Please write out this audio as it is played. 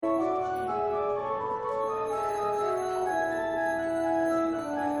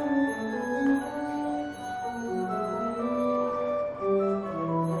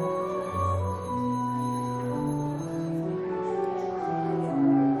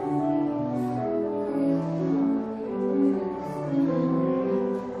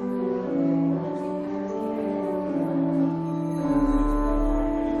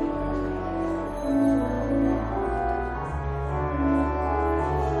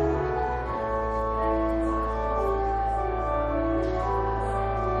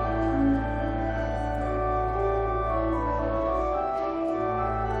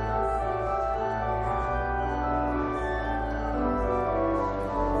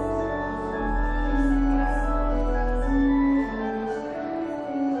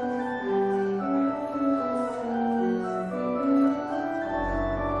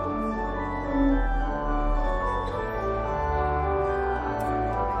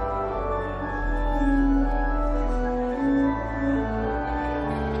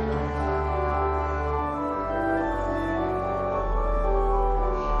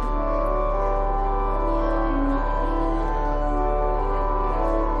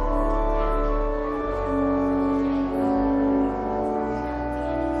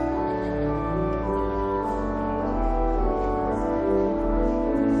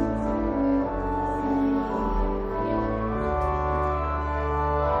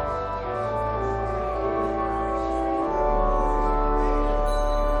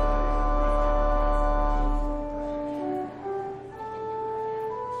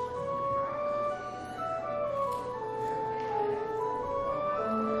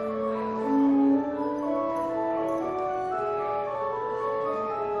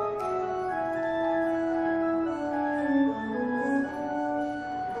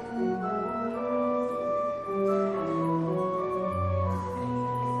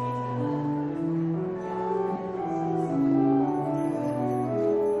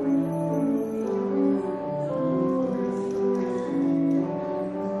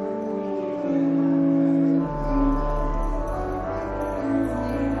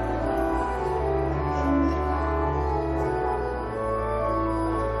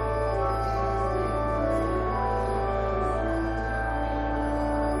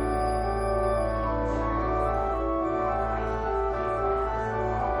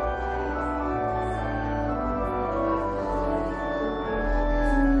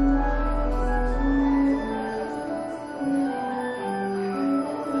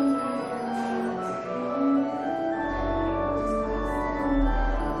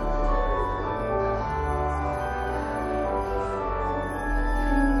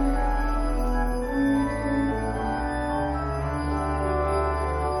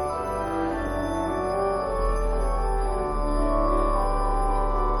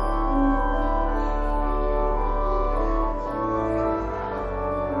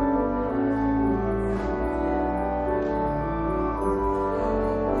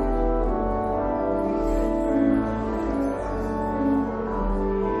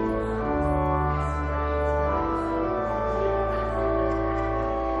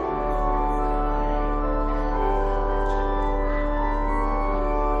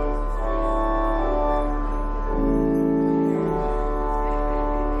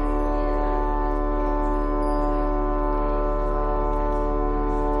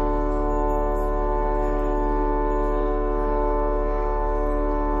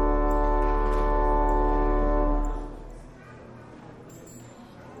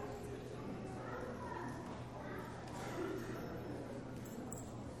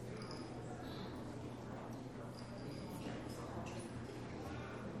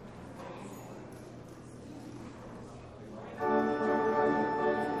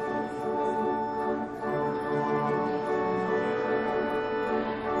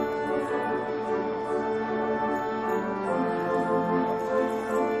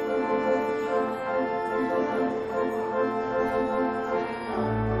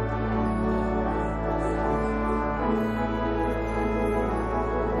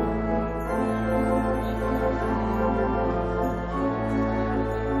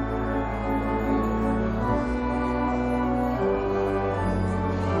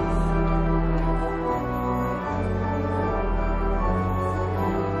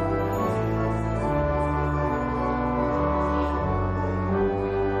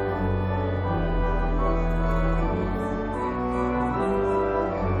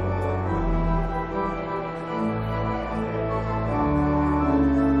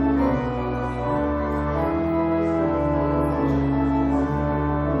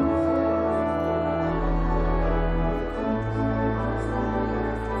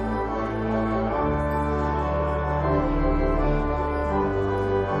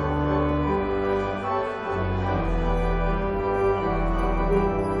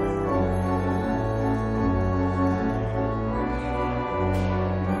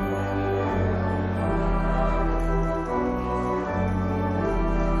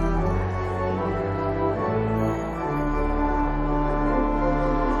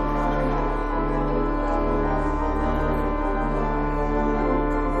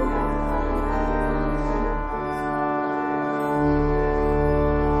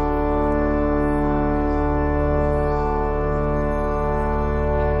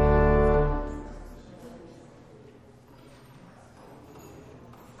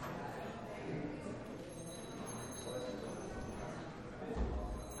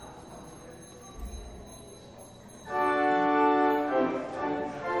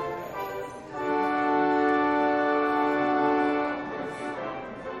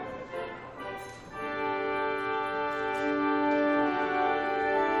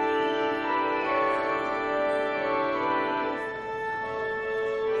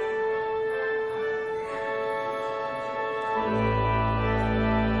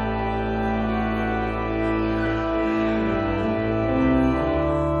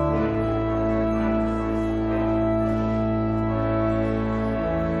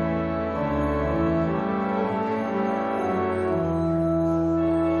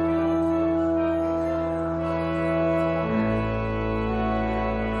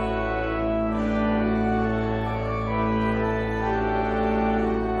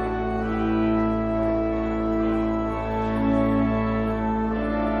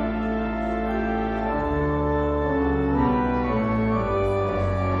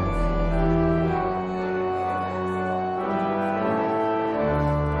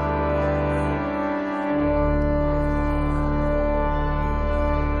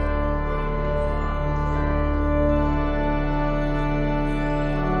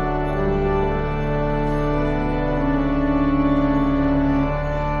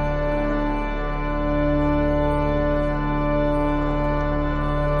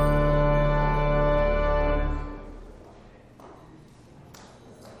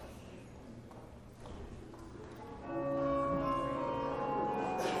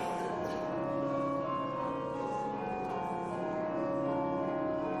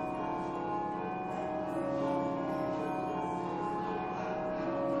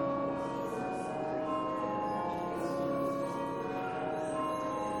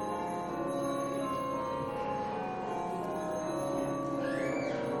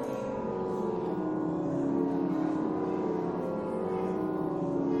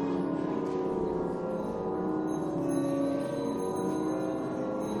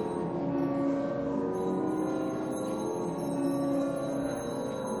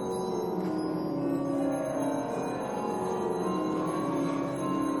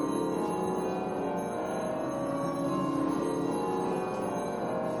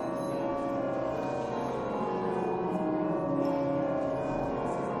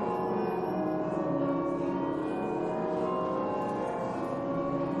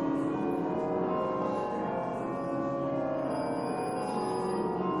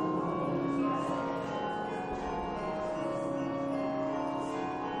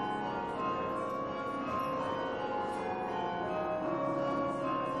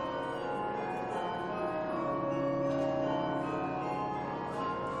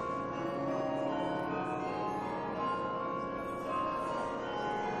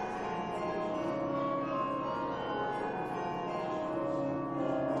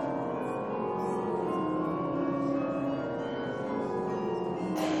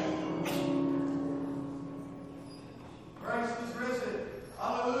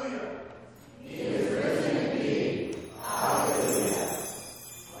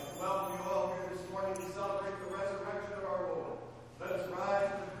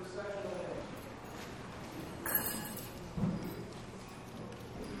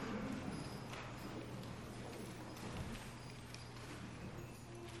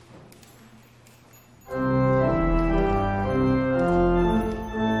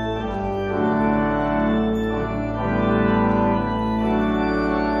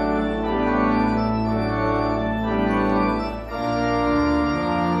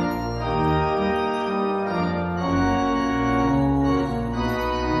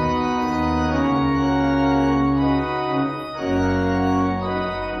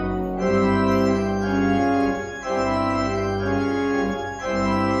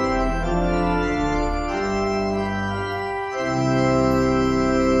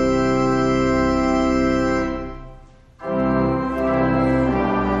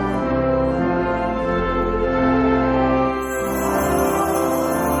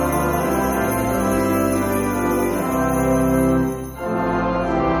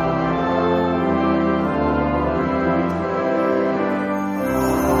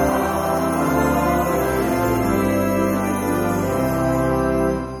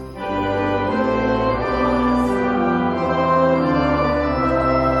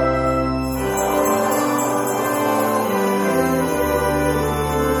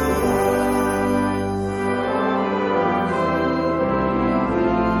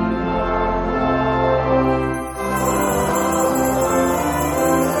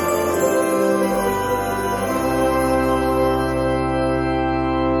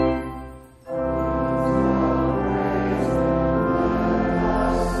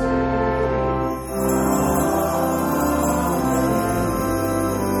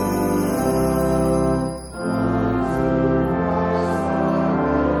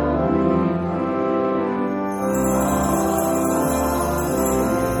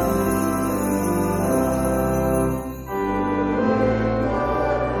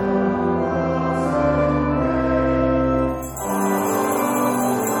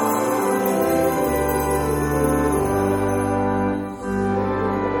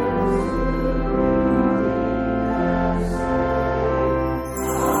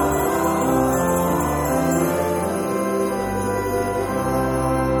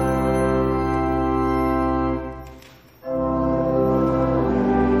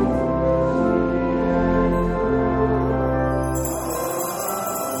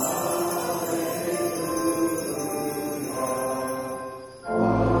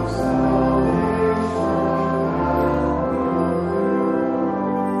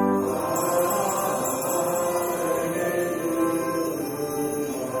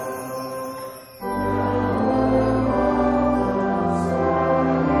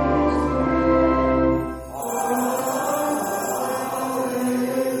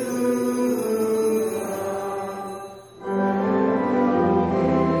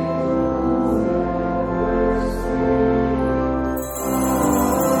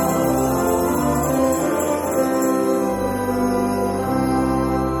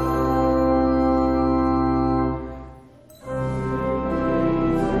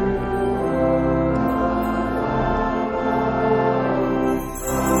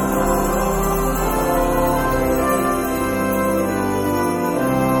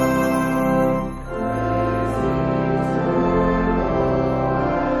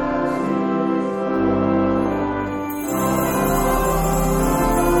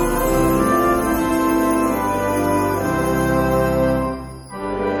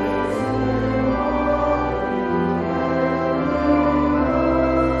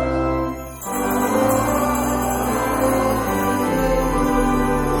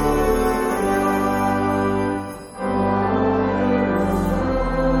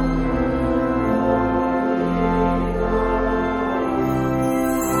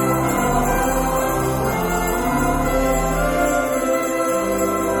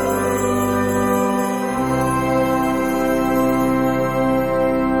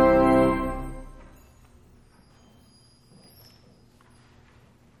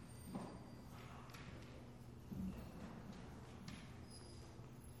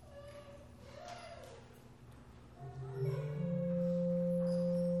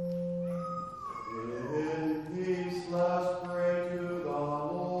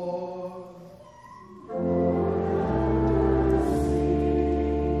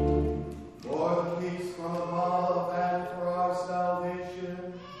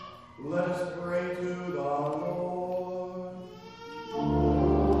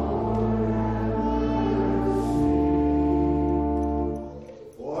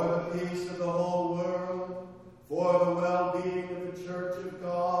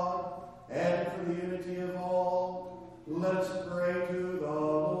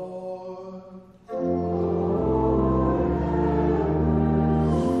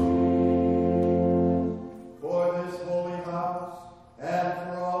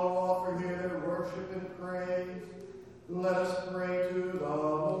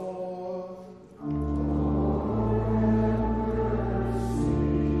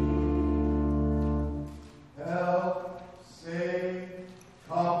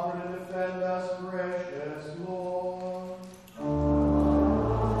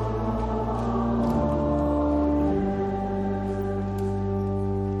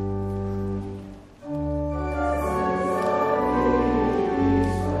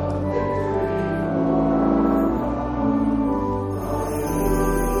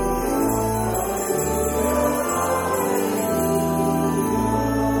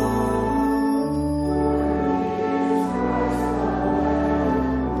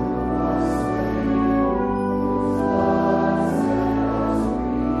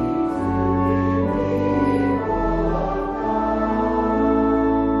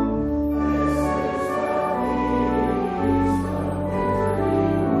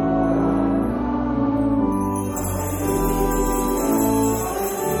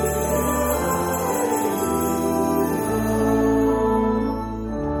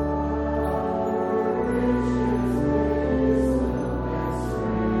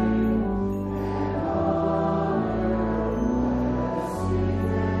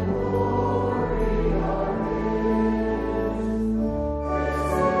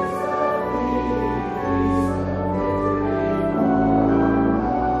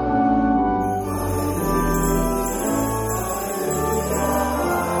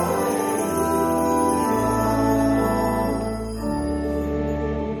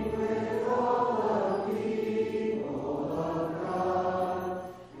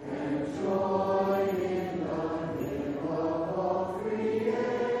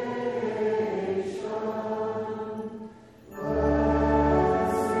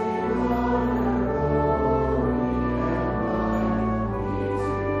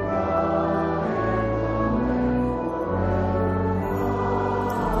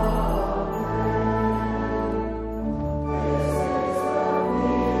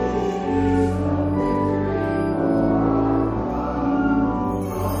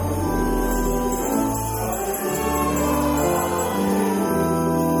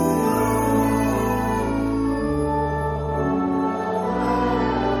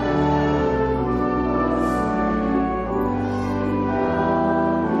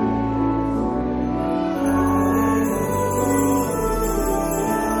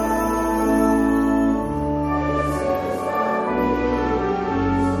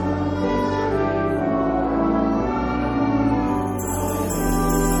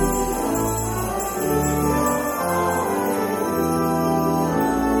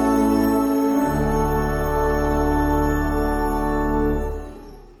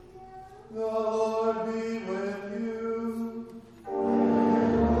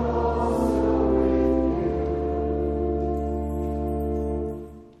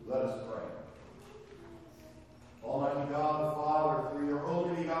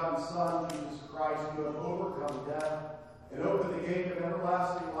gate of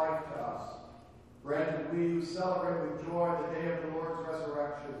everlasting life to us. Grant that we who celebrate with joy the day of the Lord's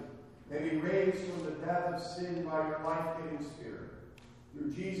resurrection may be raised from the death of sin by your life-giving Spirit,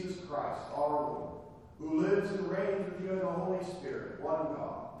 through Jesus Christ, our Lord, who lives and reigns with you in the Holy Spirit, one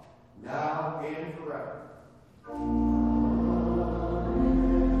God, now and forever.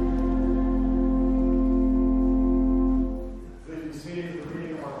 Please be seated for the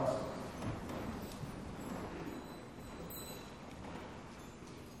reading of our lesson.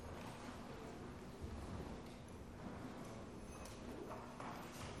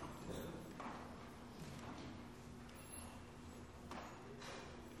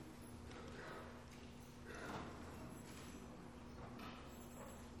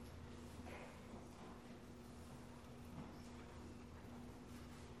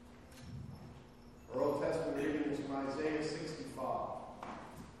 Isaiah 65.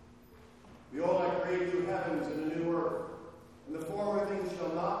 Behold, I create new heavens and a new earth, and the former things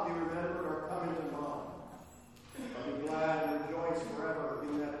shall not be remembered or come into mind. I'll be glad and rejoice forever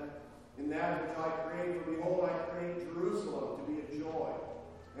in that which I create. For behold, I create Jerusalem to be a joy,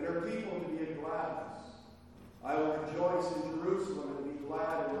 and her people to be a gladness. I will rejoice in Jerusalem and be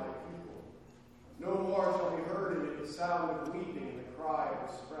glad in my people. No more shall be heard in it the sound of weeping and the cry of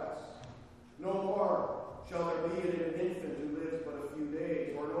distress. No more shall there be in it an infant who lives but a few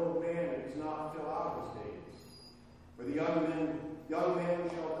days, or an old man who does not fill out his days. For the young man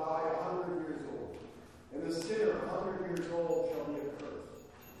shall die 100 years old, and the sinner 100 years old shall be accursed.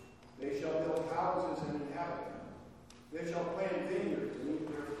 They shall build houses and inhabit them. They shall plant vineyards and eat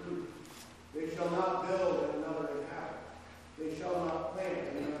their fruit. They shall not build and another inhabit. They shall not plant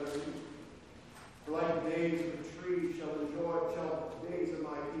and another eat. For like the days of the tree shall the days of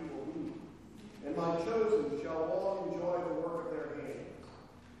my people be. And my chosen shall long enjoy the work of their hands.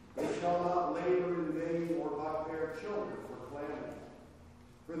 They shall not labor in vain or bear children for calamity.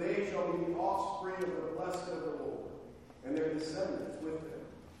 For they shall be the offspring of the blessed of the Lord, and their descendants with them.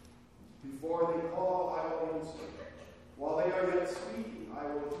 Before they call, I will answer. While they are yet speaking, I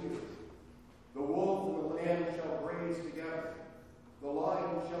will hear. The wolf and the lamb shall graze together. The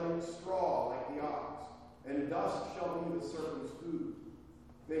lion shall eat straw like the ox, and dust shall be the serpent's food.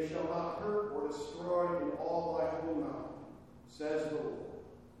 They shall not hurt or destroy in all thy holy mountain, says the Lord.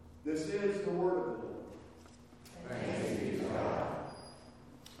 This is the word of the Lord. Thanks be to God.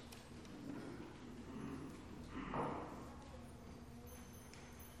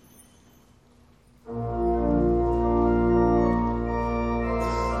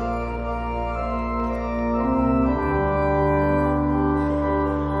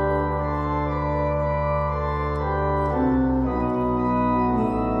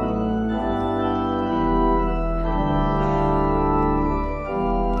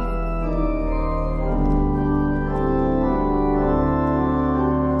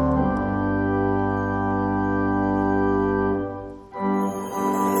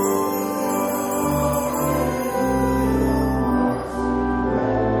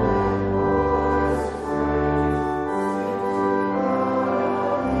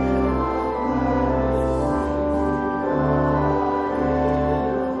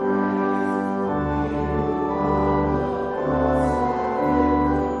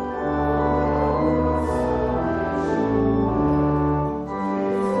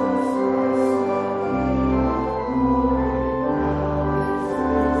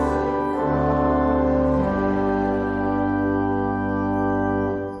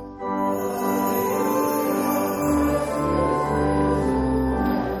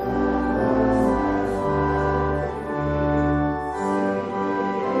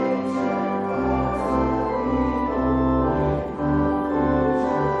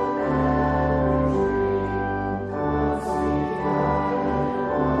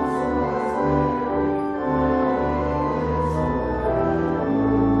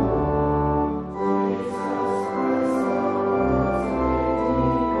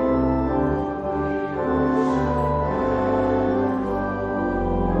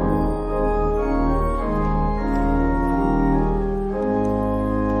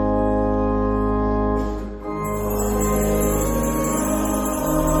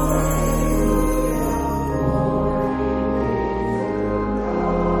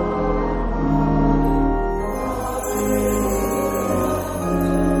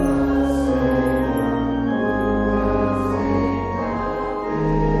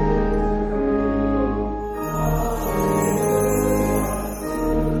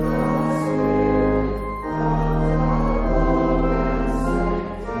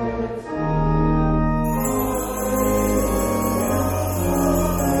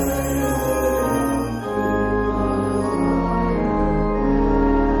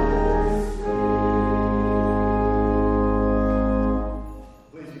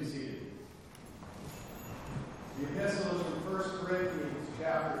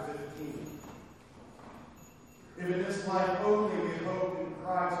 chapter 15. If in this life only we hope in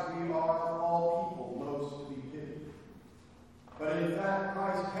Christ, we are for all people most to be pitied. But in fact,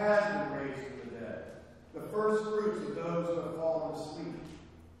 Christ has been raised from the dead, the first fruits of those who have fallen asleep.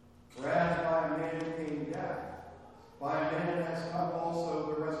 For as by a man came death, by a man has come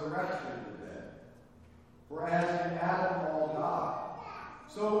also the resurrection of the dead. For as in Adam all die,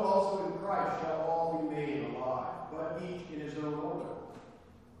 so also in Christ shall all be made alive, but each in his own order.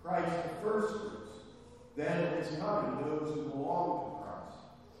 Christ the first fruits. Then is coming those who belong to Christ.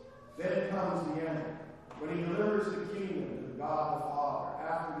 Then comes the end, when he delivers the kingdom to God the Father,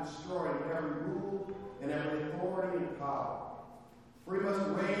 after destroying every rule and every authority and power. For he must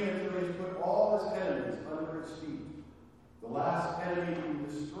reign until he has put all his enemies under his feet. The last enemy to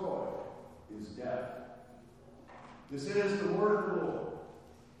be destroyed is death. This is the word of the Lord.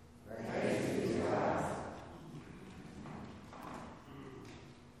 Praise be to God.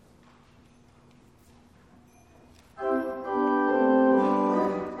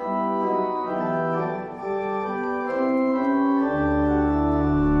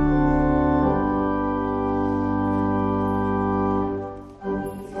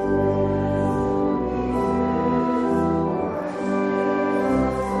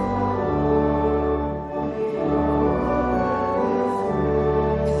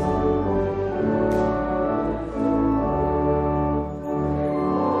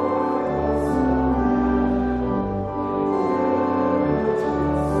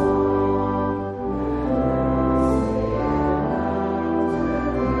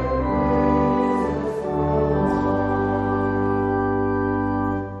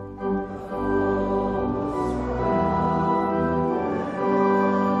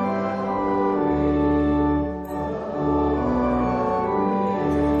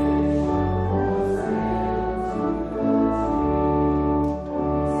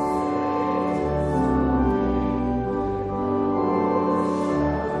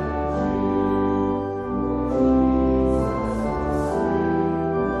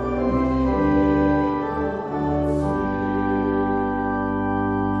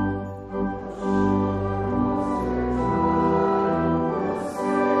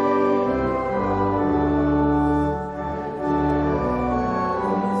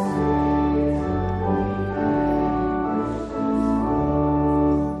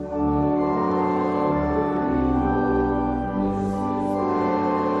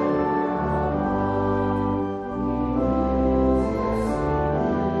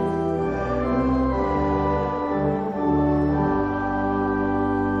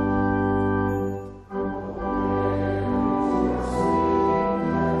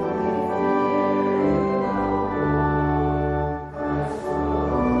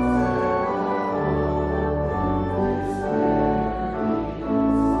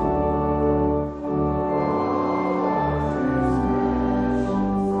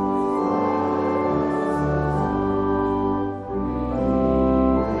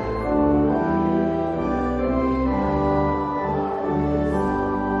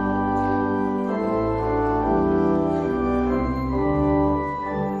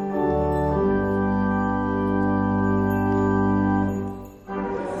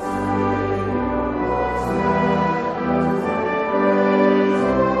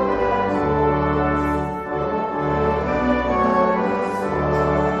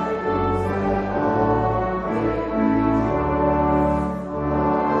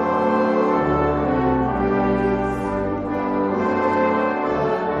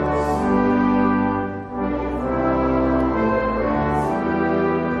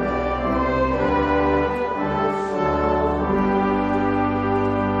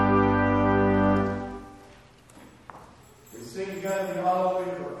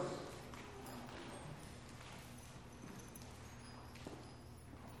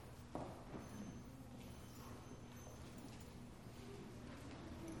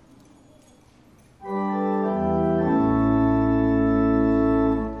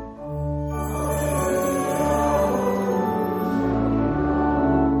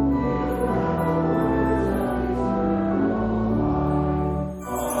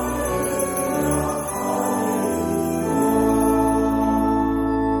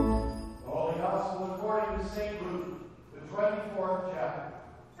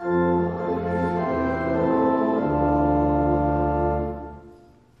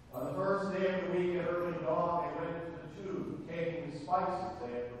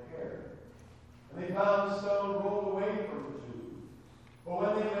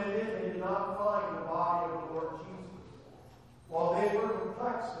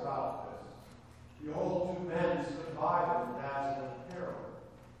 About this. Behold, two men stood by them as in a parable.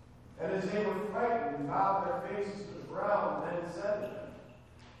 as they were frightened and bowed their faces to the ground, then said to them,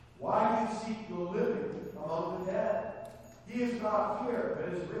 "Why do you seek the living among the dead? He is not here,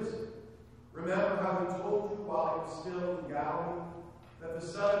 but is risen. Remember how he told you while he was still in Galilee, that the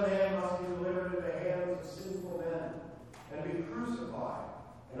Son of Man must be delivered into the hands of sinful men, and be crucified,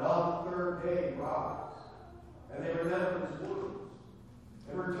 and on the third day rise." And they remembered his words.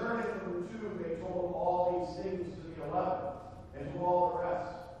 And returning from the tomb, they told all these things to the 11 and to all the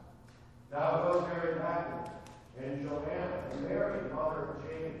rest. Now it was Mary Magdalene, and Joanna, and Mary, the mother of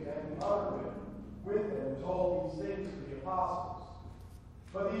James, and the other women with them told these things to the apostles.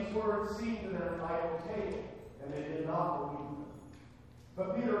 But these words seemed to them an idle tale, and they did not believe them.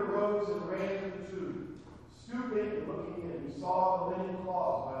 But Peter rose and ran to the tomb. Stooping and looking in, he saw the linen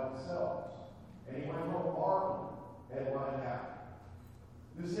cloths by themselves, and he went home marveling at what had happened.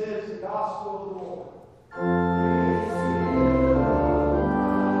 This is the gospel of the Lord.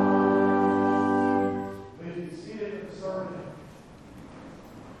 Please be seated at the sermon.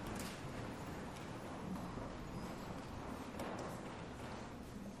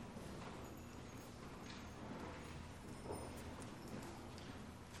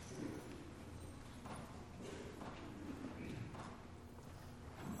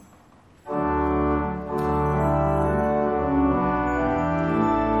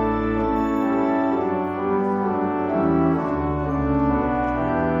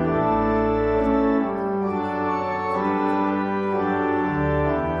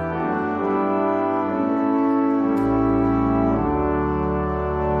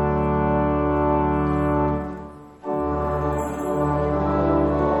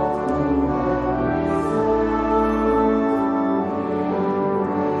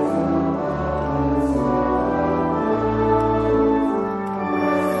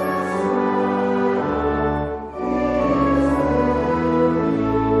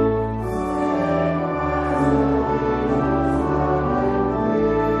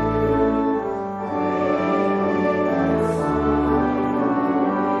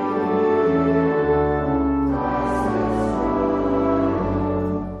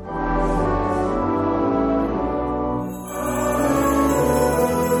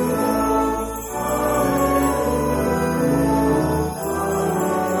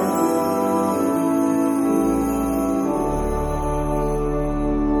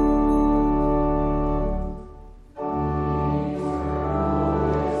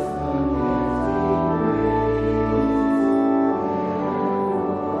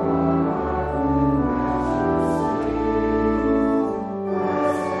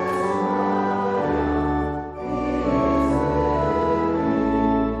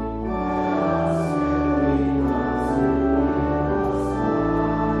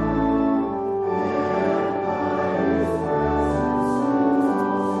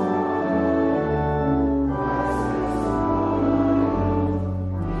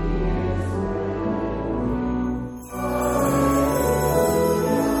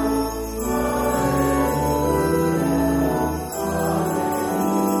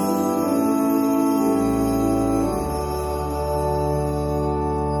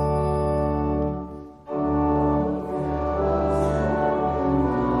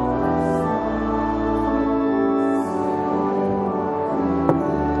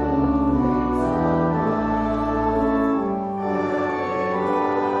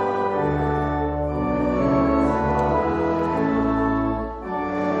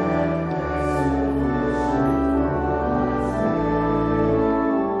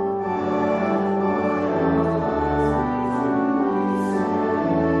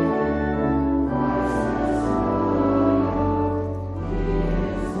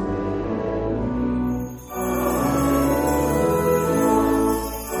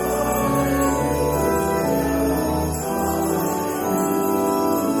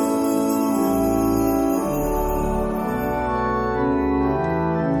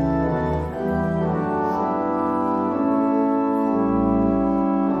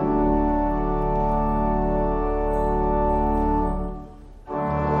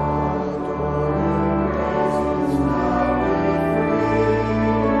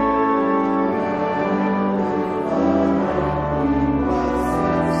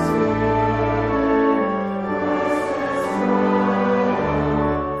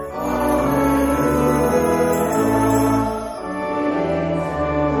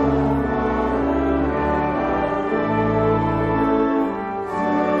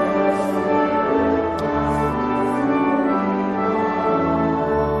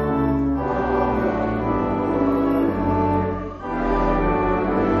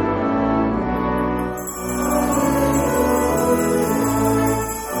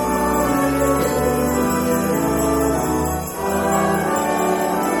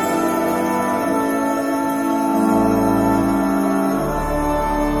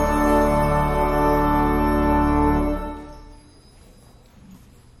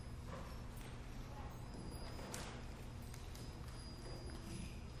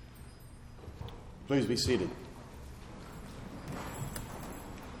 Please be seated.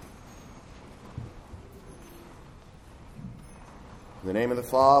 In the name of the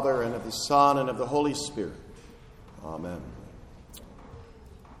Father, and of the Son, and of the Holy Spirit. Amen.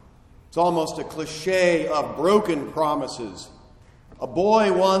 It's almost a cliche of broken promises. A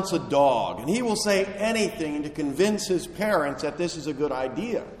boy wants a dog, and he will say anything to convince his parents that this is a good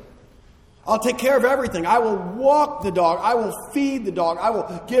idea. I'll take care of everything. I will walk the dog. I will feed the dog. I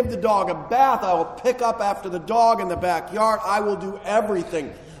will give the dog a bath. I will pick up after the dog in the backyard. I will do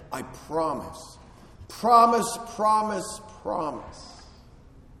everything. I promise. Promise, promise, promise.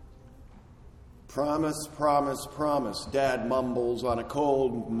 Promise, promise, promise. Dad mumbles on a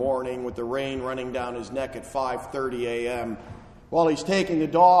cold morning with the rain running down his neck at 5:30 a.m. while he's taking the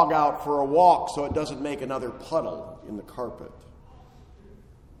dog out for a walk so it doesn't make another puddle in the carpet.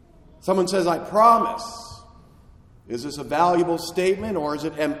 Someone says, I promise. Is this a valuable statement or is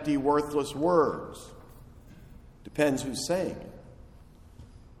it empty, worthless words? Depends who's saying it.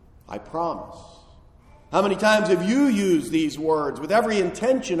 I promise. How many times have you used these words with every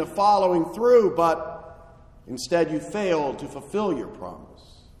intention of following through, but instead you failed to fulfill your promise?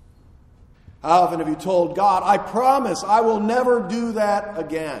 How often have you told God, I promise I will never do that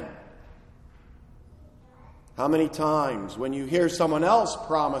again? How many times when you hear someone else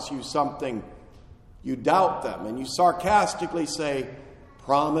promise you something, you doubt them and you sarcastically say,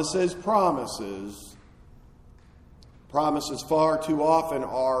 promises, promises. Promises far too often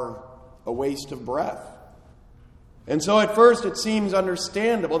are a waste of breath. And so at first it seems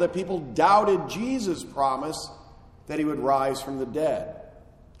understandable that people doubted Jesus' promise that he would rise from the dead.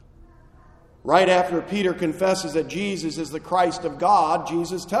 Right after Peter confesses that Jesus is the Christ of God,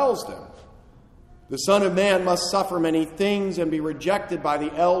 Jesus tells them, the Son of Man must suffer many things and be rejected by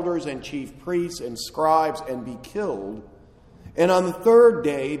the elders and chief priests and scribes and be killed, and on the third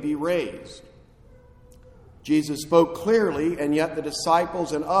day be raised. Jesus spoke clearly, and yet the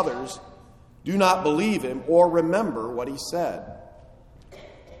disciples and others do not believe him or remember what he said.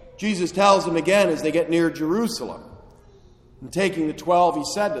 Jesus tells them again as they get near Jerusalem. And taking the 12, he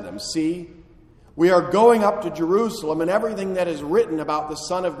said to them, see, we are going up to Jerusalem, and everything that is written about the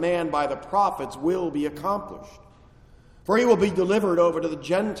Son of Man by the prophets will be accomplished. For he will be delivered over to the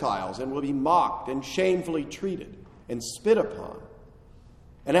Gentiles and will be mocked and shamefully treated and spit upon.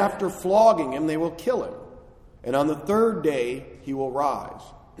 And after flogging him, they will kill him. And on the third day, he will rise.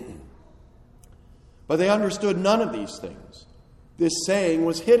 But they understood none of these things. This saying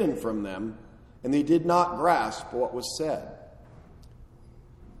was hidden from them, and they did not grasp what was said.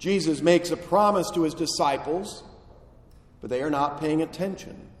 Jesus makes a promise to his disciples, but they are not paying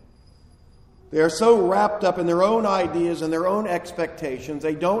attention. They are so wrapped up in their own ideas and their own expectations,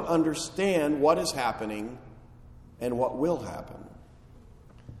 they don't understand what is happening and what will happen.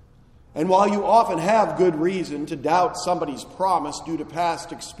 And while you often have good reason to doubt somebody's promise due to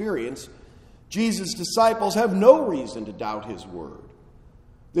past experience, Jesus' disciples have no reason to doubt his word.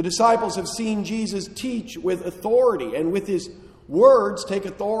 The disciples have seen Jesus teach with authority, and with his words take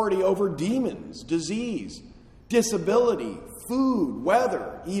authority over demons, disease, disability, food,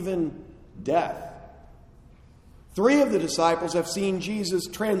 weather, even death. 3 of the disciples have seen Jesus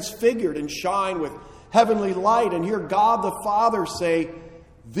transfigured and shine with heavenly light, and hear God the Father say,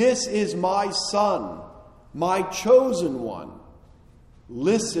 this is my Son, my chosen one.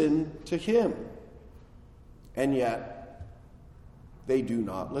 Listen to him. And yet, they do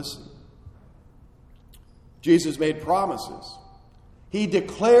not listen. Jesus made promises. He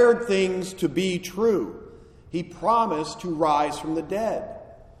declared things to be true. He promised to rise from the dead.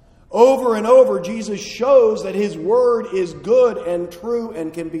 Over and over, Jesus shows that his word is good and true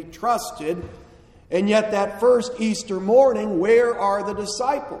and can be trusted. And yet that first Easter morning, where are the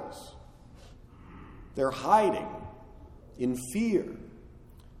disciples? They're hiding in fear.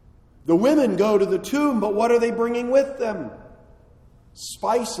 The women go to the tomb, but what are they bringing with them?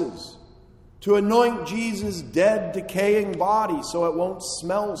 Spices to anoint Jesus' dead, decaying body so it won't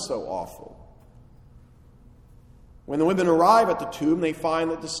smell so awful. When the women arrive at the tomb, they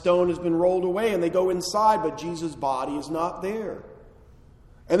find that the stone has been rolled away, and they go inside, but Jesus' body is not there.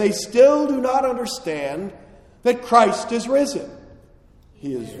 And they still do not understand that Christ is risen.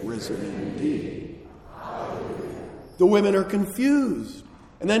 He is risen indeed. The women are confused.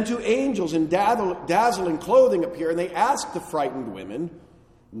 And then 2 angels in dazzling clothing appear, and they ask the frightened women,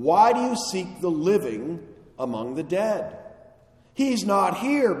 why do you seek the living among the dead? He's not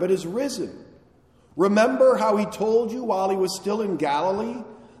here, but is risen. Remember how he told you while he was still in Galilee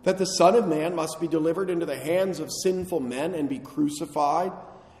that the Son of Man must be delivered into the hands of sinful men and be crucified,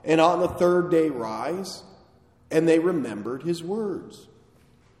 and on the third day rise? And they remembered his words.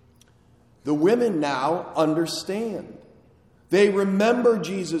 The women now understand. They remember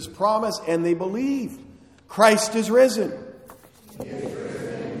Jesus' promise and they believe. Christ is risen. He is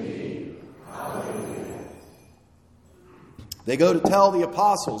risen indeed. Hallelujah. They go to tell the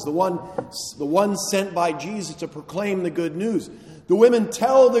apostles, the ones sent by Jesus to proclaim the good news. The women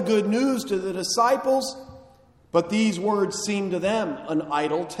tell the good news to the disciples, but these words seemed to them an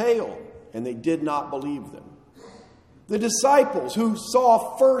idle tale, and they did not believe them. The disciples, who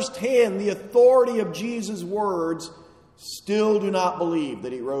saw firsthand the authority of Jesus' words, still do not believe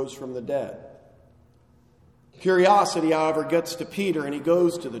that he rose from the dead. Curiosity, however, gets to Peter, and he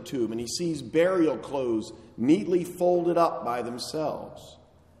goes to the tomb, and he sees burial clothes neatly folded up by themselves.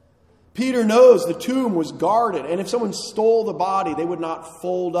 Peter knows the tomb was guarded, and if someone stole the body, they would not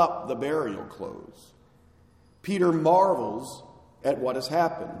fold up the burial clothes. Peter marvels at what has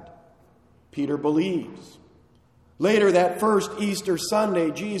happened. Peter believes. Later that first Easter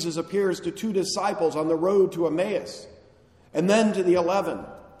Sunday, Jesus appears to 2 disciples on the road to Emmaus, and then to the 11.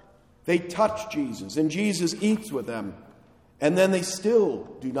 They touch Jesus, and Jesus eats with them, and then they still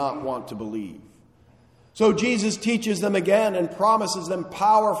do not want to believe. So Jesus teaches them again and promises them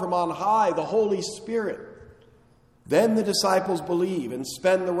power from on high, the Holy Spirit. Then the disciples believe and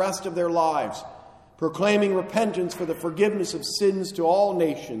spend the rest of their lives proclaiming repentance for the forgiveness of sins to all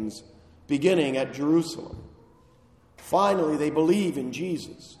nations, beginning at Jerusalem. Finally, they believe in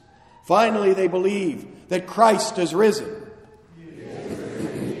Jesus. Finally, they believe that Christ is risen.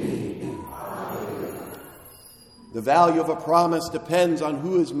 The value of a promise depends on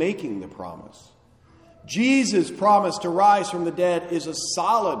who is making the promise. Jesus' promise to rise from the dead is a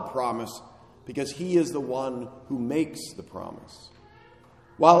solid promise because he is the one who makes the promise.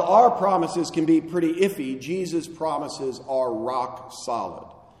 While our promises can be pretty iffy, Jesus' promises are rock solid.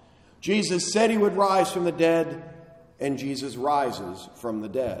 Jesus said he would rise from the dead, and Jesus rises from the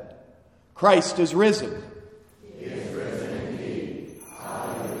dead. Christ is risen. He is risen indeed.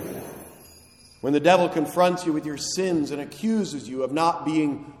 Hallelujah. When the devil confronts you with your sins and accuses you of not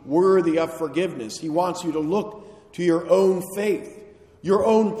being worthy of forgiveness, he wants you to look to your own faith, your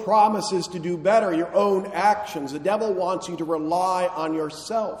own promises to do better, your own actions. The devil wants you to rely on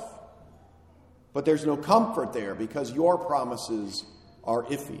yourself. But there's no comfort there because your promises are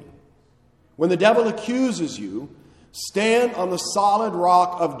iffy. When the devil accuses you, stand on the solid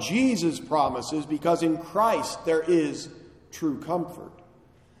rock of Jesus' promises because in Christ there is true comfort.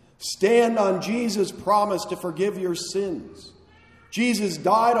 Stand on Jesus' promise to forgive your sins. Jesus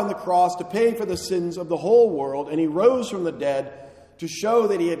died on the cross to pay for the sins of the whole world, and he rose from the dead to show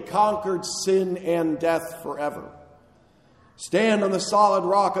that he had conquered sin and death forever. Stand on the solid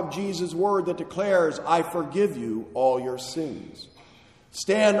rock of Jesus' word that declares, I forgive you all your sins.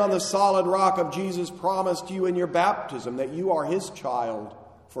 Stand on the solid rock of Jesus' promise to you in your baptism that you are his child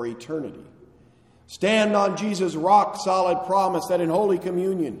for eternity. Stand on Jesus' rock-solid promise that in Holy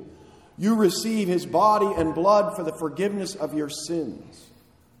Communion you receive his body and blood for the forgiveness of your sins.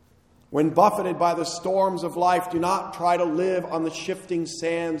 When buffeted by the storms of life, do not try to live on the shifting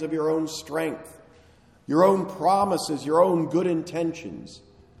sands of your own strength, your own promises, your own good intentions.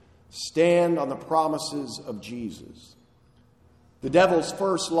 Stand on the promises of Jesus. The devil's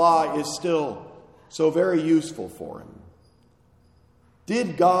first lie is still so very useful for him.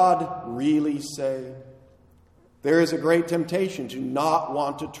 Did God really say? There is a great temptation to not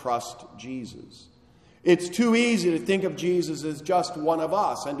want to trust Jesus. It's too easy to think of Jesus as just one of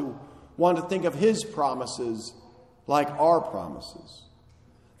us and to want to think of his promises like our promises.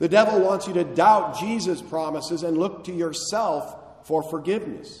 The devil wants you to doubt Jesus' promises and look to yourself for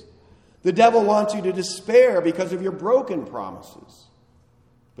forgiveness. The devil wants you to despair because of your broken promises.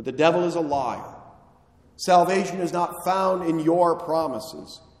 But the devil is a liar. Salvation is not found in your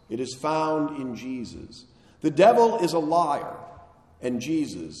promises. It is found in Jesus. The devil is a liar, and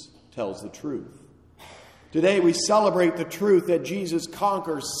Jesus tells the truth. Today we celebrate the truth that Jesus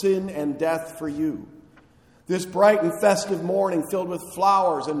conquers sin and death for you. This bright and festive morning filled with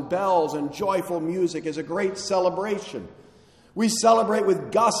flowers and bells and joyful music is a great celebration. We celebrate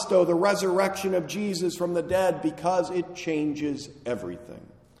with gusto the resurrection of Jesus from the dead because it changes everything.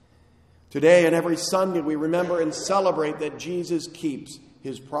 Today and every Sunday we remember and celebrate that Jesus keeps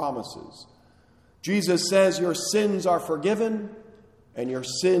his promises. Jesus says your sins are forgiven and your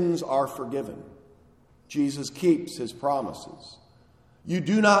sins are forgiven. Jesus keeps his promises. You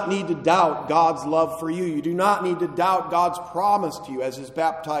do not need to doubt God's love for you. You do not need to doubt God's promise to you as his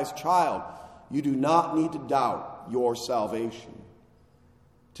baptized child. You do not need to doubt your salvation.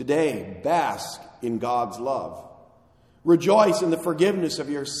 Today, bask in God's love. Rejoice in the forgiveness of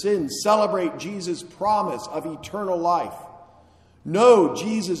your sins. Celebrate Jesus' promise of eternal life. Know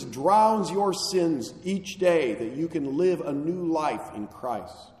Jesus drowns your sins each day that you can live a new life in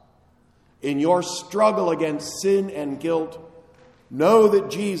Christ. In your struggle against sin and guilt, know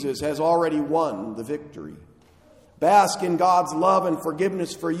that Jesus has already won the victory. Bask in God's love and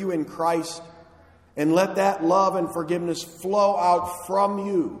forgiveness for you in Christ, and let that love and forgiveness flow out from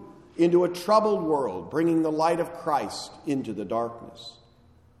you into a troubled world, bringing the light of Christ into the darkness.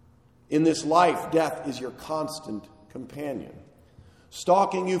 In this life, death is your constant companion,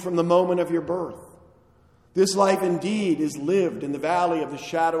 stalking you from the moment of your birth. This life indeed is lived in the valley of the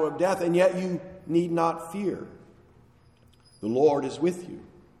shadow of death, and yet you need not fear. The Lord is with you.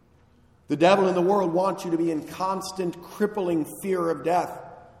 The devil and the world want you to be in constant, crippling fear of death,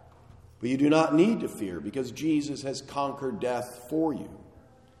 but you do not need to fear because Jesus has conquered death for you.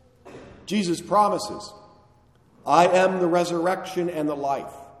 Jesus promises, I am the resurrection and the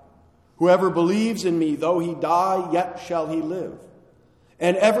life. Whoever believes in me, though he die, yet shall he live.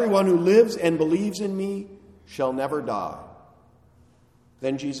 And everyone who lives and believes in me shall never die.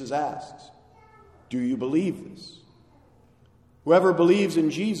 Then Jesus asks, do you believe this? Whoever believes in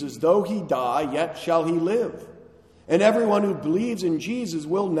Jesus, though he die, yet shall he live. And everyone who believes in Jesus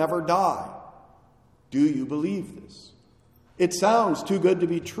will never die. Do you believe this? It sounds too good to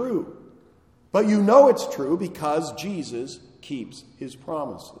be true, but you know it's true because Jesus keeps his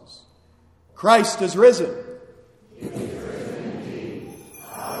promises. Christ is risen. He is risen indeed.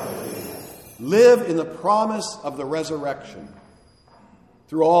 Hallelujah. Live in the promise of the resurrection.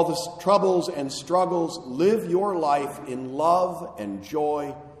 Through all the troubles and struggles, live your life in love and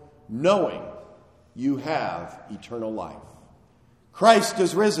joy, knowing you have eternal life. Christ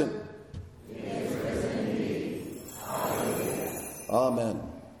is risen. He is risen indeed. Hallelujah. Amen.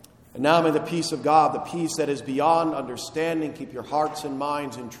 And now may the peace of God, the peace that is beyond understanding, keep your hearts and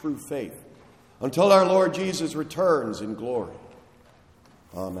minds in true faith until our Lord Jesus returns in glory.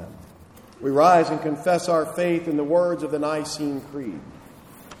 Amen. We rise and confess our faith in the words of the Nicene Creed.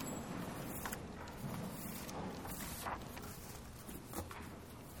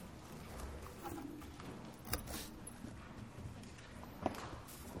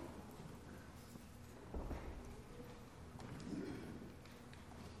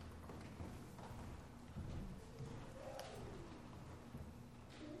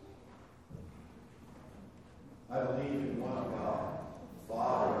 I believe in one God,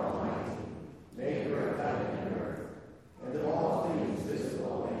 Father Almighty, maker of heaven and earth, and of all things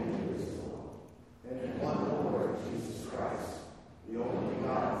visible and invisible, and in one Lord Jesus Christ, the only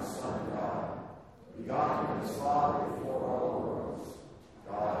begotten Son of God, begotten of his Father before all worlds,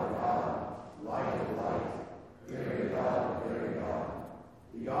 God of God, light of light, very God of very God,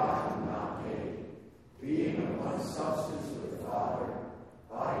 begotten, not made, being of one substance with the Father,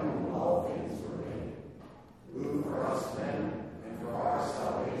 by whom all things were made, who for us men and for our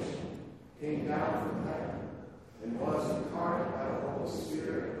salvation came down from heaven and was incarnate by the Holy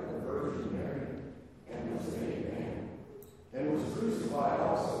Spirit of the Virgin Mary and was made man, and was crucified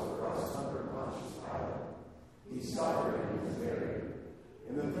also for us under Pontius Pilate. He suffered and was buried.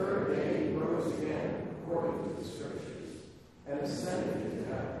 And the third day he rose again according to the Scriptures, and ascended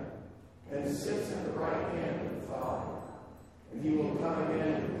into heaven, and sits at the right hand of the Father. And he will come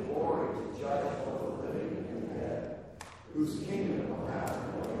again in glory to judge both the living and the dead, whose kingdom will have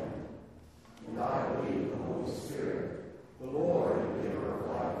no end. And I believe the Holy Spirit, the Lord and giver of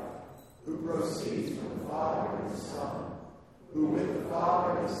life, who proceeds from the Father and the Son, who with the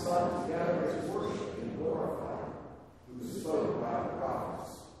Father and the Son together is worshipped and glorified, who spoke by the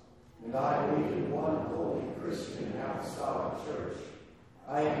prophets. And I believe in one holy Christian apostolic church.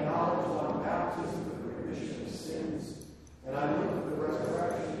 I acknowledge one baptism for the remission of sins, and I look for the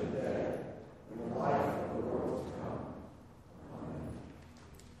resurrection of the dead and the life of the world to come. Amen.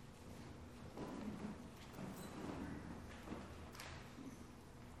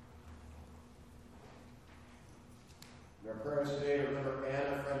 In our prayers today, remember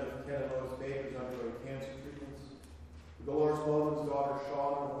Anna, friend of Ken and Lois Baker's, undergoing cancer treatments. For Dolores Bowman's daughter,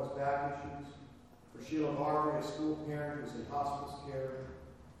 Shauna, who has back issues. For Sheila Harvey, a school parent who's in hospice care.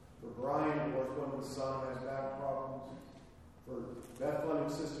 For Brian, North Woman's son, who has back problems. For Beth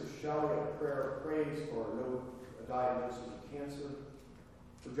Fleming's sister Shelley, a prayer of praise for a diagnosis of cancer.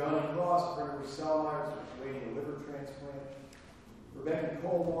 For Johnny Cross, friend of Selmeyer's, who's waiting a liver transplant. For Becky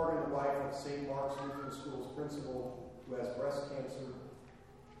Cole Morgan, the wife of St. Mark's Lutheran School's principal, who has breast cancer.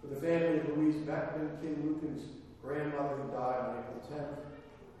 For the family of Louise Beckman, Kim Lucan's grandmother, who died on April 10th.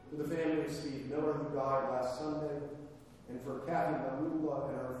 For the family of Steve Miller, who died last Sunday. And for Kathy Mamula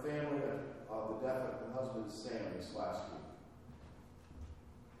and her family of the death of her husband Sam this last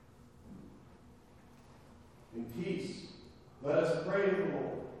week. In peace, let us pray to the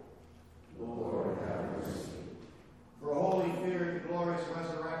Lord. Lord, have mercy. For a holy fear of the glorious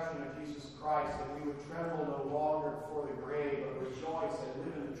resurrection of Jesus Christ, that we would tremble no longer before the grave, but rejoice and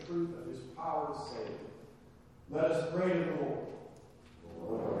live in the truth of his power to save. Let us pray to the Lord.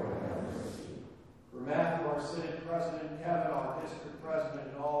 Lord, have mercy. For Matthew, our Synod President, Kevin, our District President,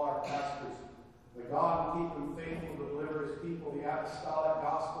 and all our pastors, that God will keep them faithful to deliver his people the apostolic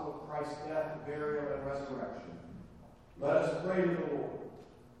gospel of Christ's death, burial, and resurrection. Let us pray to the Lord.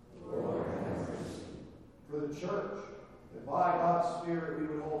 Lord, have mercy. For the church, that by God's Spirit we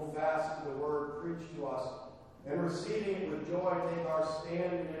would hold fast to the word preached to us, and receiving it with joy, take our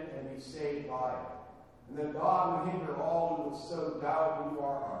stand in it and be saved by it. And that God would hinder all who would sow doubt into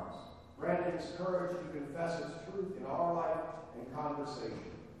our hearts, granting us courage to confess its truth in our life and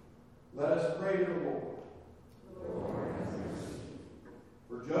conversation. Let us pray to the Lord. Lord, have mercy.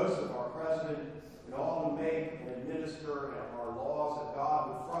 For Joseph, our president, and all who make and administer our laws, that God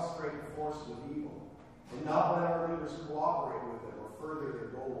would frustrate the forces of evil, and not let our leaders cooperate with them or further their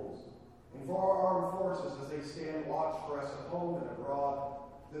goals. And for our armed forces, as they stand watch for us at home and abroad,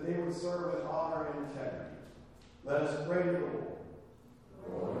 that they would serve with honor and integrity. Let us pray to the Lord.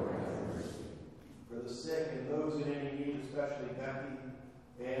 Lord, have mercy. For the sick and those in any need, especially Becky,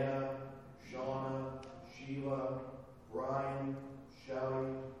 Anna, Shauna, Sheila, Brian,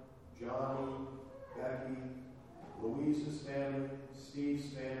 Shelley, Johnny, Becky, Louise's family,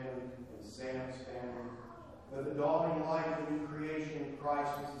 Steve's family, and Sam's family, that the dawning light of the new creation in Christ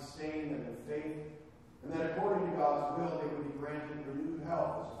would sustain them in faith, and that according to God's will they would be granted renewed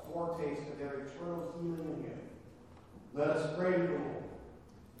health as a foretaste of their eternal healing in him. Let us pray to the Lord.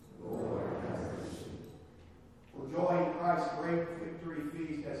 Lord, have mercy. For joy in Christ's great victory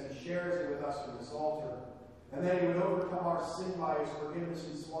feast as he shares it with us on this altar, and that he would overcome our sin by his forgiveness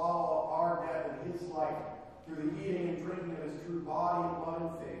and swallow up our death in his life through the eating and drinking of his true body and blood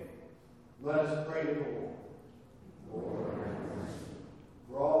and faith. Let us pray to the Lord. Lord, have mercy.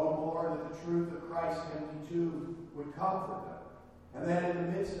 For all who mourn, that the truth of Christ's empty tomb would comfort them, and that in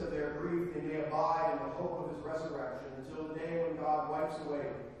the midst of their grief they may abide in the hope of his resurrection until the day when God wipes away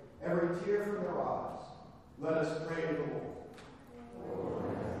every tear from their eyes. Let us pray to the Lord. Lord,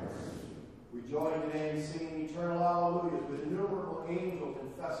 have mercy. We join today in singing eternal hallelujahs with innumerable angels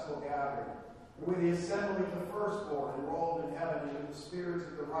in festal gathering, and with the assembly of the firstborn enrolled in heaven, and with the spirits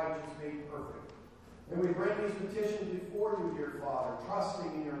of the righteous made perfect. And we bring these petitions before you, dear Father,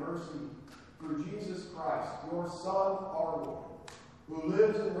 trusting in your mercy through Jesus Christ, your Son, our Lord, who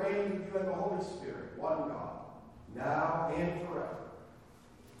lives and reigns with you in the Holy Spirit, one God, now and forever.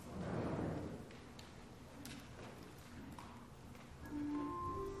 Amen.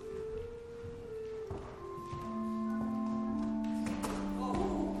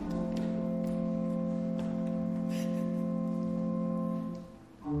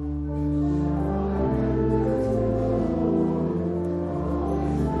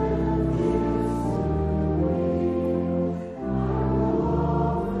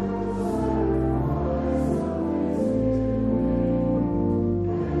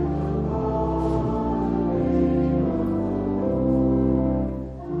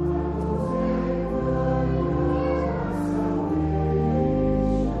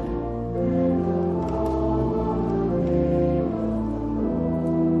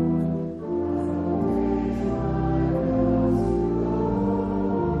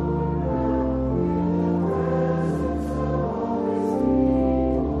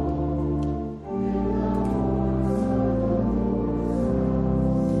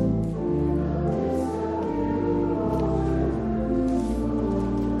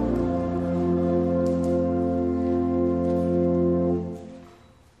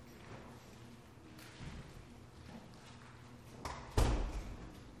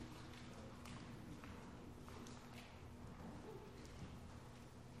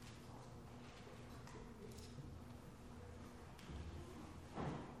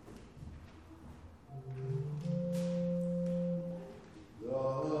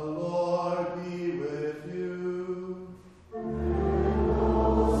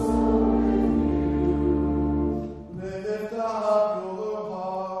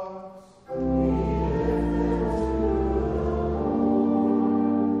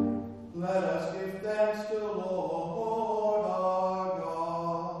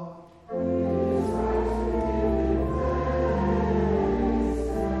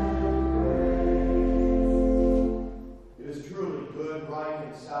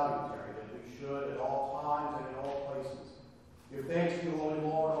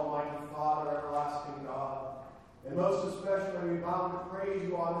 And most especially are we bound to praise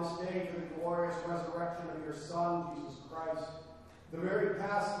you on this day for the glorious resurrection of your Son, Jesus Christ, The very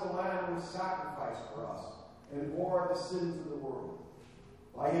Paschal Lamb was sacrificed for us and bore the sins of the world.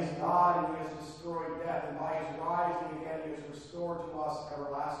 By his dying he has destroyed death, and by his rising again he has restored to us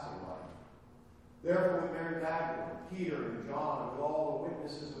everlasting life. Therefore, with Mary Magdalene, Peter, and John, and with all the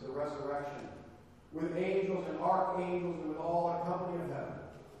witnesses of the resurrection, with angels and archangels, and with all the company of heaven,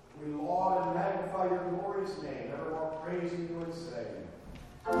 we laud and magnify your glorious name, evermore praising you and saying,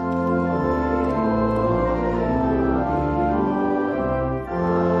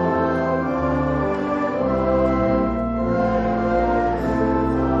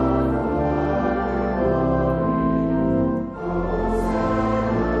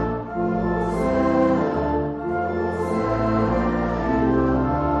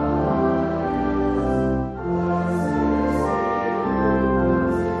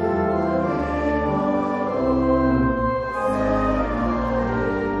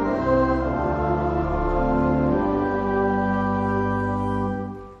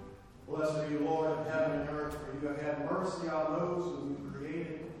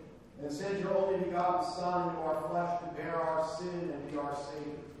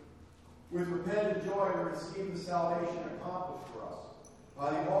 with repentant joy we receive the salvation accomplished for us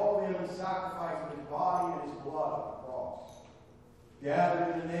by the all-in sacrifice of his body and his blood on the cross.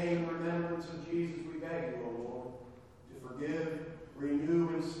 Gathered in the name and remembrance of Jesus, we beg you, O Lord, to forgive, renew,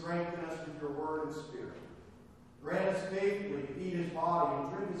 and strengthen us with your word and spirit. Grant us faithfully to eat his body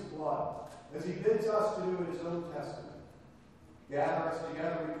and drink his blood, as he bids us to do in his own testament. Gather us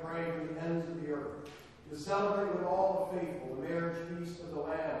together, we pray, from the ends of the earth, to celebrate with all the faithful the marriage feast of the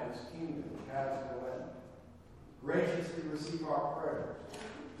Lamb and his kingdom which has no end. Graciously receive our prayers,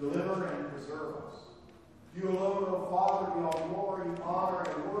 deliver and preserve us. You alone, O Father, be all glory, honor,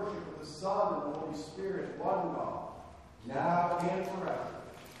 and worship of the Son and the Holy Spirit, one God, now and forever.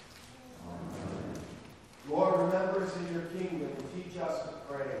 Amen. Lord, remember us in your kingdom and teach us to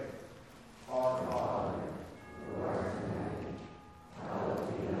pray. Our Father, who art in heaven, hallowed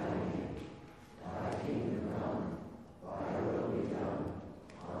be thy name. Thy kingdom come, thy will be done,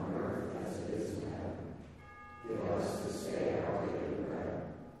 on earth as it is in heaven. Give us this day our daily bread,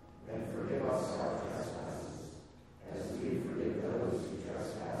 and forgive us our trespasses, as we forgive those who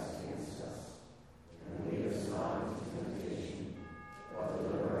trespass against us. And lead us not into temptation, but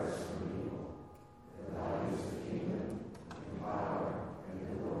deliver us from evil. For thine is the kingdom, and power, and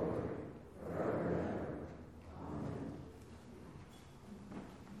the glory, forever and ever. Amen.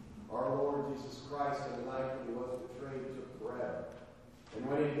 Our Lord Jesus Christ, on the night when he was betrayed, took bread. And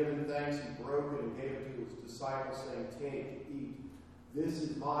when he had given thanks, he broke it and gave it to his disciples, saying, Take, eat. This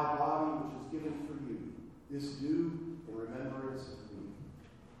is my body, which is given for you. This do in remembrance of me.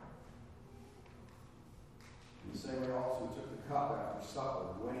 In the same way also he took the cup after supper,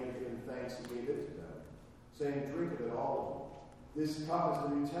 and when he had given thanks, he gave it to them, saying, Drink of it, all of you. This cup is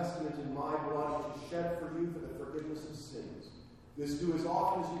the New Testament in my blood, which is shed for you for the forgiveness of sins. This do as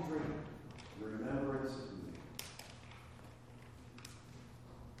often as you drink it, in remembrance of me.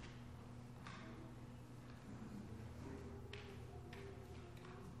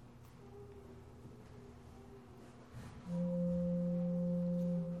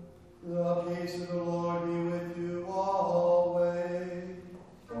 The peace of the Lord be with you always.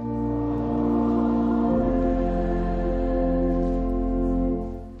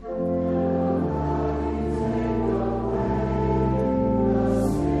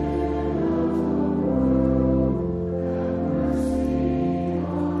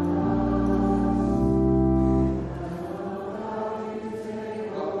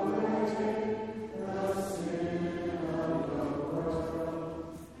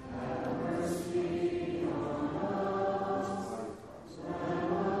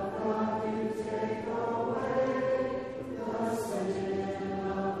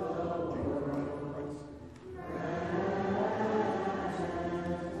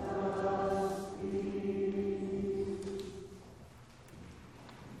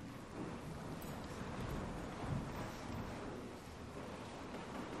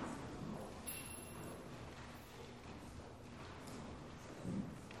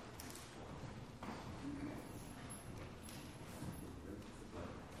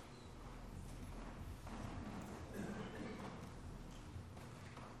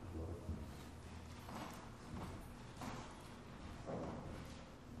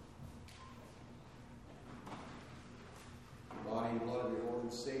 And blood of your Lord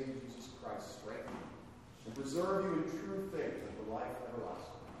and Savior Jesus Christ strengthen you and preserve you in true faith unto life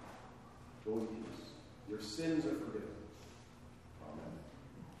everlasting. Go in peace. Your sins are forgiven. Amen.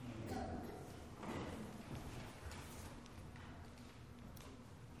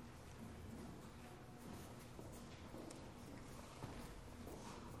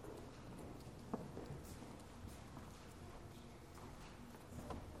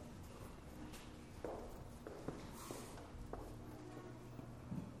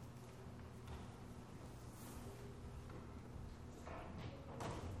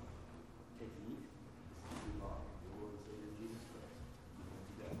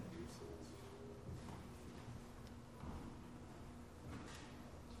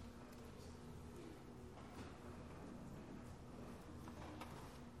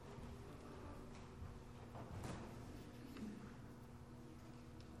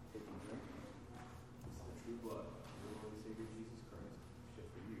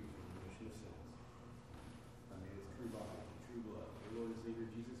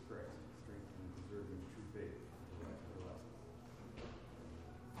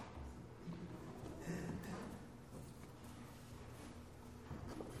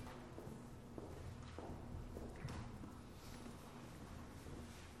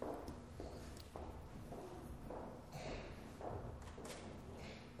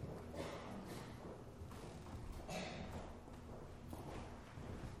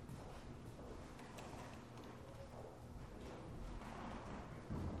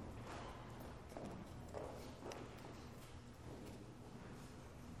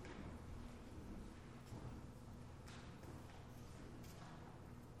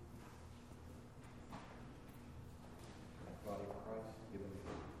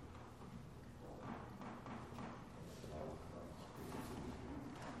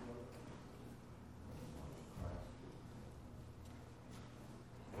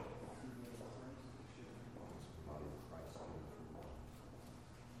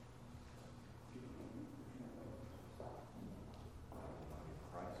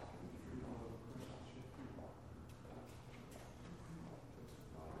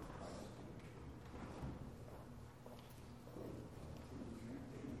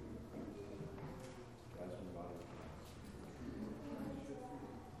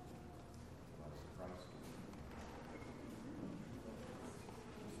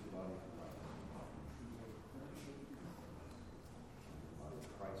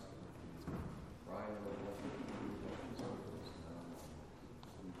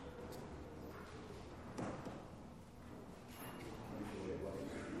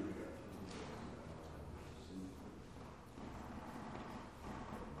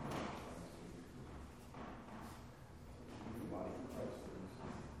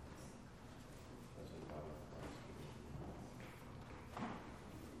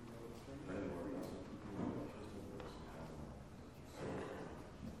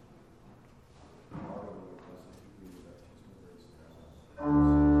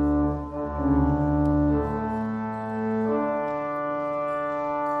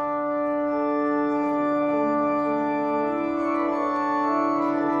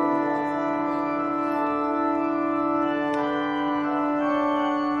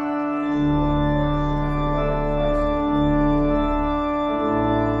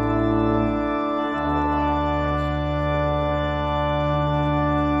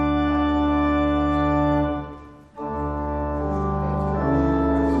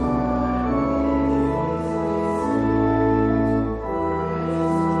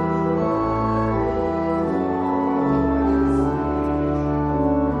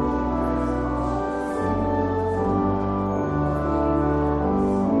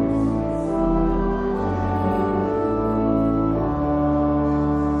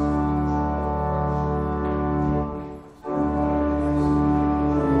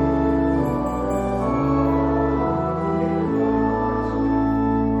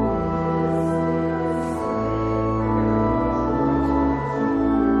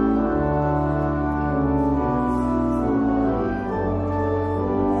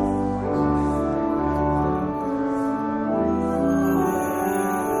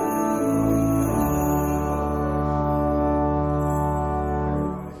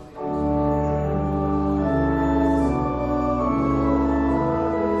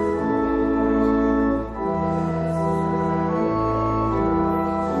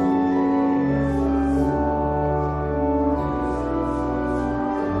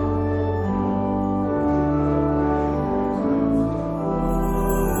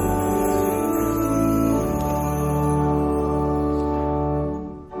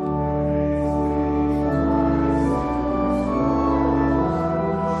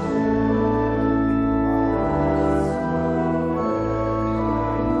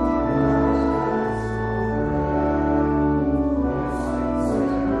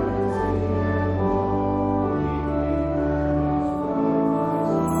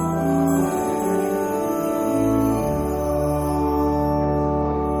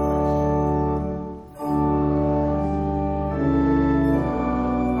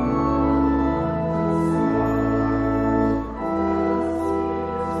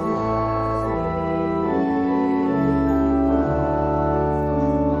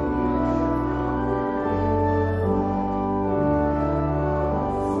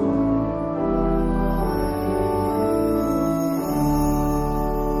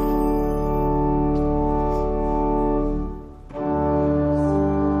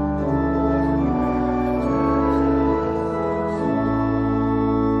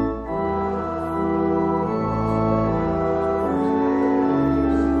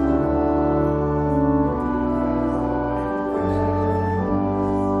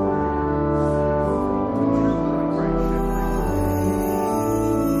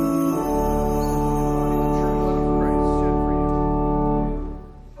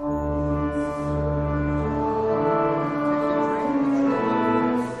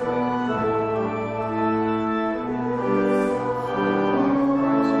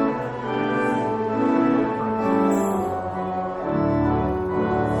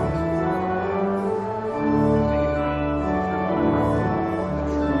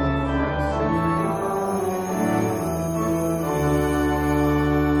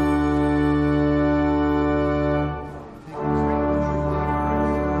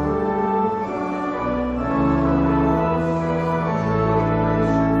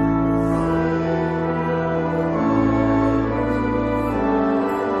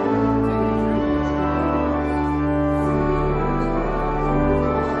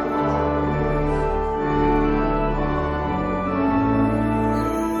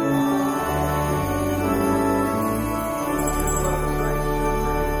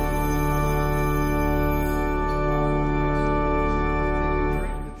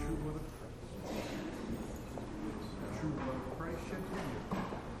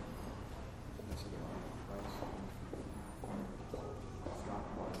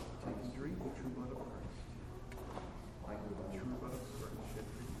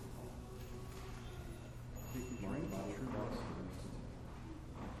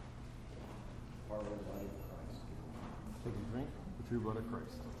 true blood of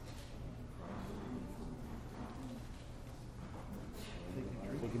Christ.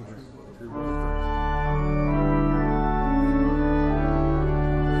 Taking the true blood of Christ. Christ.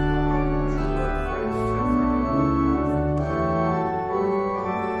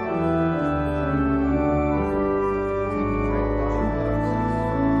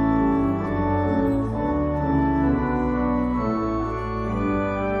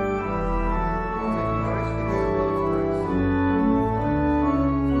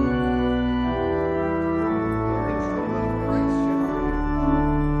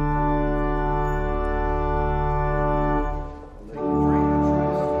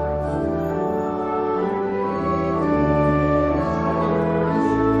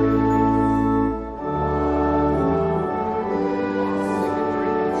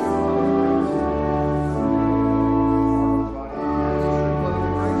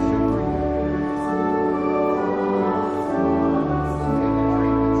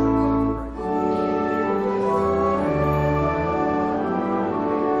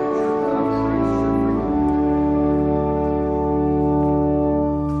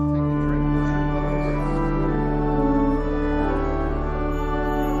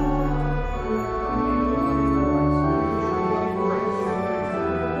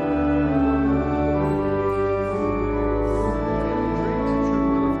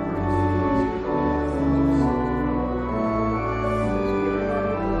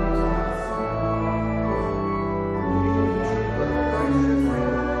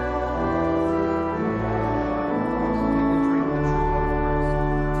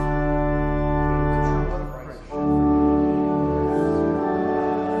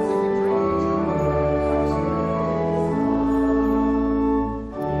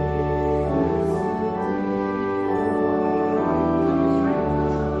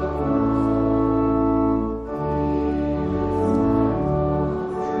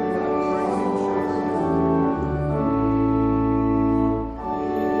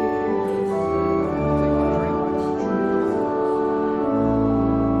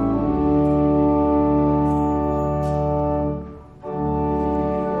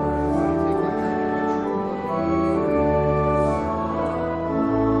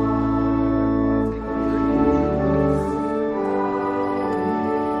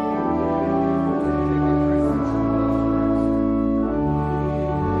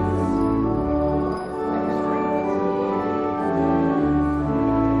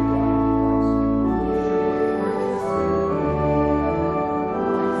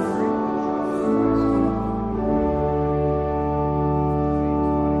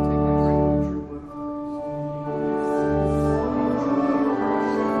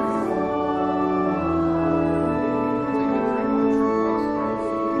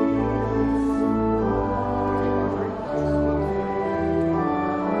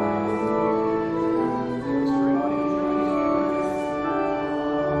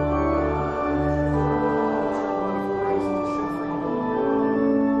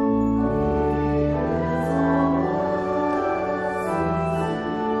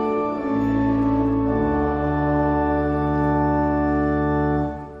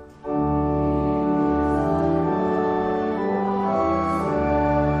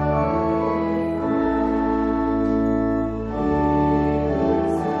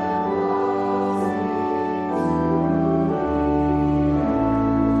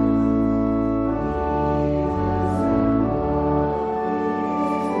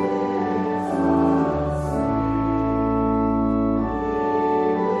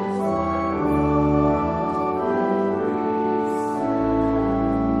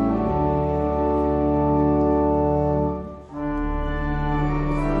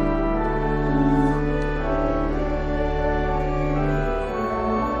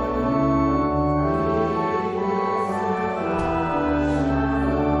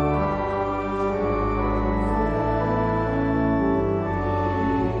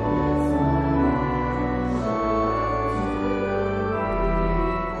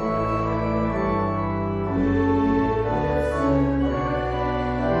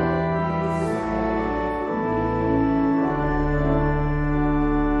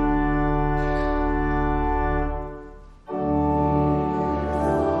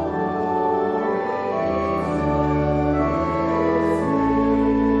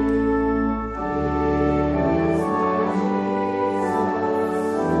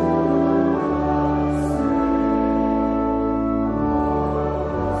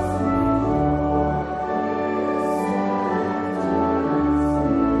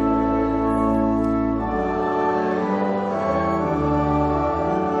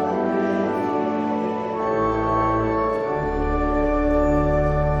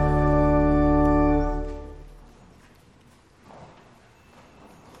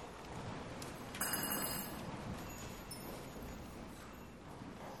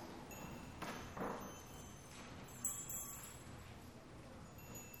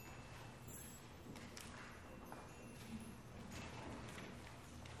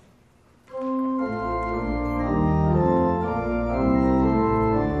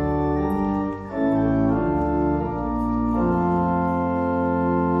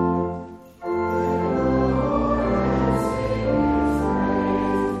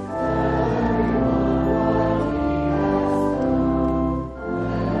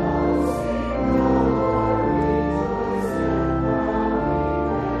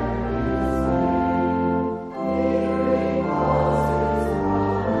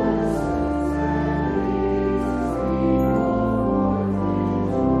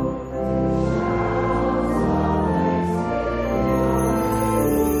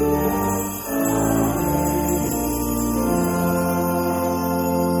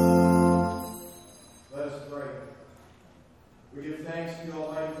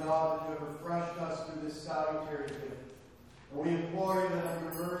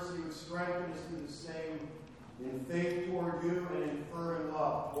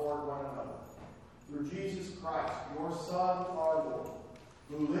 Christ, your Son, our Lord,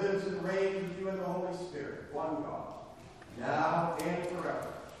 who lives and reigns with you in the Holy Spirit, one God, now and forever.